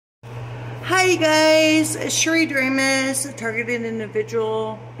Hi guys, Sheree Dramus, targeted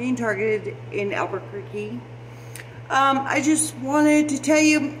individual, being targeted in Albuquerque. I just wanted to tell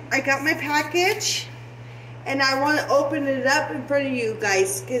you I got my package and I want to open it up in front of you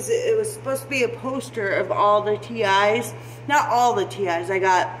guys because it was supposed to be a poster of all the TIs. Not all the TIs, I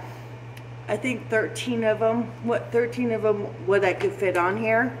got I think 13 of them. 13 of them what I could fit on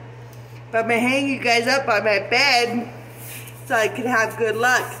here. But I'm going to hang you guys up on my bed so I can have good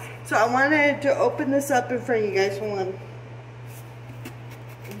luck. So I wanted to open this up in front of you guys. Hold on.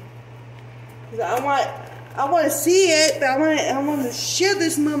 I want to see it, but I want to share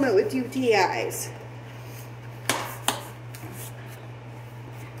this moment with you TIs.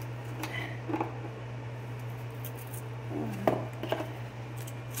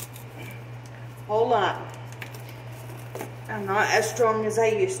 Hold on. I'm not as strong as I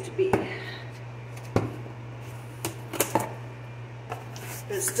used to be.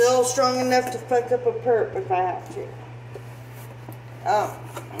 But still strong enough to fuck up a perp if I have to.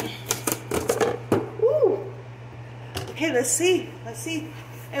 Woo. Okay, let's see.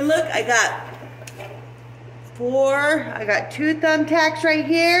 And look, I got two thumbtacks right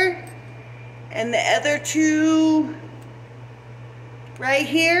here. And the other two right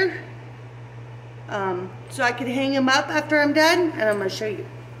here. So I can hang them up after I'm done. And I'm going to show you.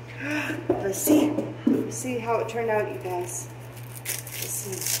 Let's see. Let's see how it turned out, you guys.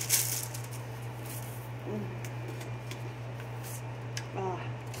 Oh,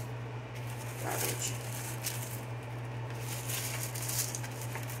 garbage.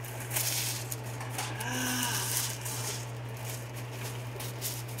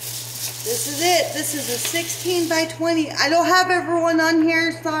 This is it. This is a 16 by 20. I don't have everyone on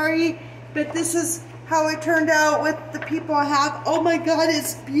here, sorry, but this is how it turned out with the people I have. Oh my God,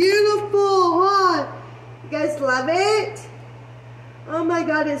 it's beautiful, huh? You guys love it? Oh my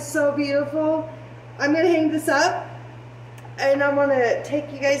God, it's so beautiful. I'm gonna hang this up and I wanna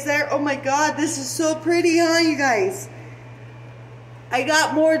take you guys there. Oh my God, this is so pretty, huh, you guys? I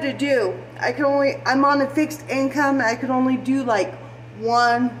got more to do. I'm on a fixed income. I can only do like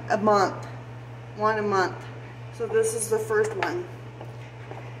one a month. So this is the first one.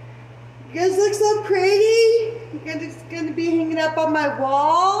 You guys look so pretty. You guys are gonna be hanging up on my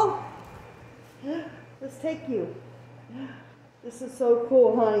wall. Let's take you. This is so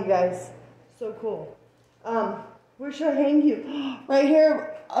cool, huh, you guys? So cool. Where should I hang you? Right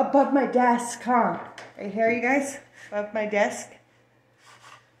here above my desk, huh? Right here, you guys? Above my desk.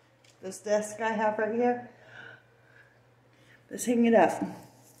 This desk I have right here. Let's hang it up.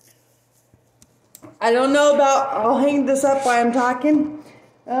 I don't know about, I'll hang this up while I'm talking.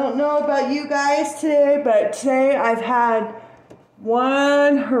 I don't know about you guys today, but today I've had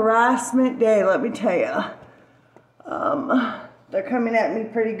one harassment day, let me tell you. They're coming at me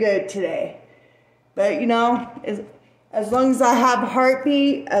pretty good today. But you know, as long as I have a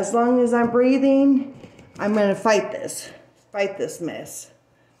heartbeat, as long as I'm breathing, I'm going to fight this. Fight this mess.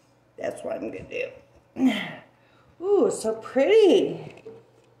 That's what I'm going to do. Ooh, so pretty.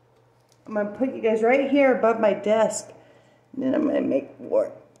 I'm going to put you guys right here above my desk. And then I'm going to make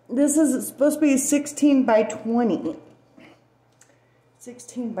more. This is supposed to be 16 by 20.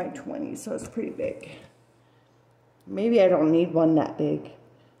 16 by 20, so it's pretty big. Maybe I don't need one that big.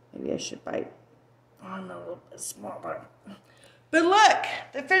 Maybe I should buy one a little bit smaller. But look,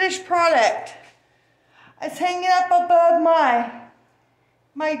 the finished product. It's hanging up above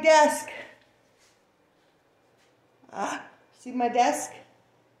my desk. See my desk?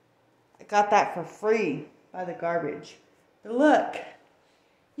 I got that for free by the garbage. But look,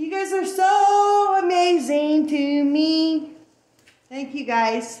 you guys are so amazing to me. Thank you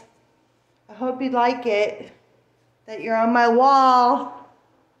guys. I hope you like it. That you're on my wall.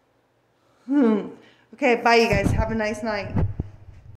 Okay, bye you guys. Have a nice night.